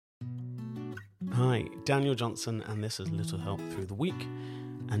Hi, Daniel Johnson, and this is Little Help Through the Week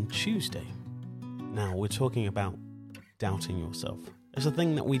and Tuesday. Now, we're talking about doubting yourself. It's a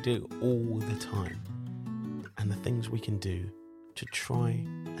thing that we do all the time, and the things we can do to try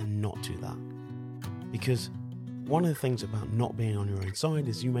and not do that. Because one of the things about not being on your own side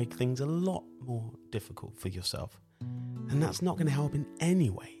is you make things a lot more difficult for yourself. And that's not going to help in any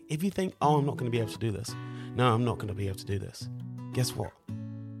way. If you think, I'm not going to be able to do this. No, I'm not going to be able to do this. Guess what?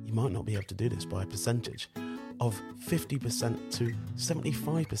 You might not be able to do this by a percentage of 50% to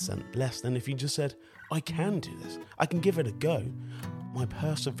 75% less than if you just said, I can do this. I can give it a go. My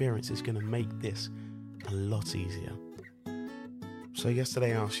perseverance is going to make this a lot easier. So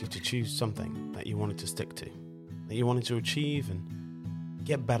yesterday I asked you to choose something that you wanted to stick to, that you wanted to achieve and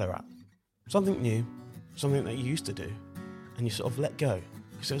get better at. Something new, something that you used to do, and you sort of let go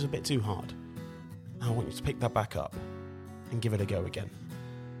because it was a bit too hard. Now I want you to pick that back up and give it a go again.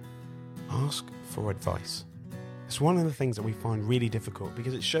 Ask for advice. It's one of the things that we find really difficult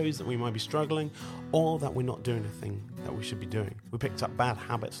because it shows that we might be struggling or that we're not doing the thing that we should be doing. We picked up bad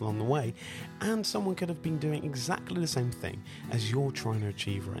habits along the way, and someone could have been doing exactly the same thing as you're trying to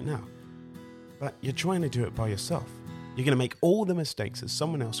achieve right now. But you're trying to do it by yourself. You're going to make all the mistakes that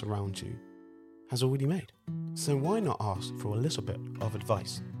someone else around you has already made. So why not ask for a little bit of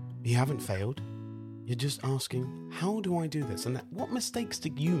advice? You haven't failed. You're just asking, how do I do this? And what mistakes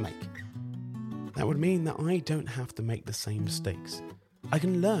did you make? That would mean that I don't have to make the same mistakes. I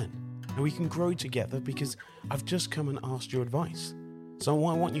can learn and we can grow together because I've just come and asked your advice. So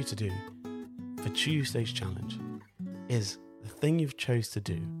what I want you to do for Tuesday's challenge is the thing you've chose to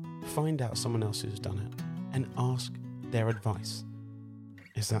do, find out someone else who's done it and ask their advice.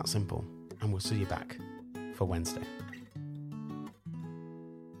 It's that simple, and we'll see you back for Wednesday.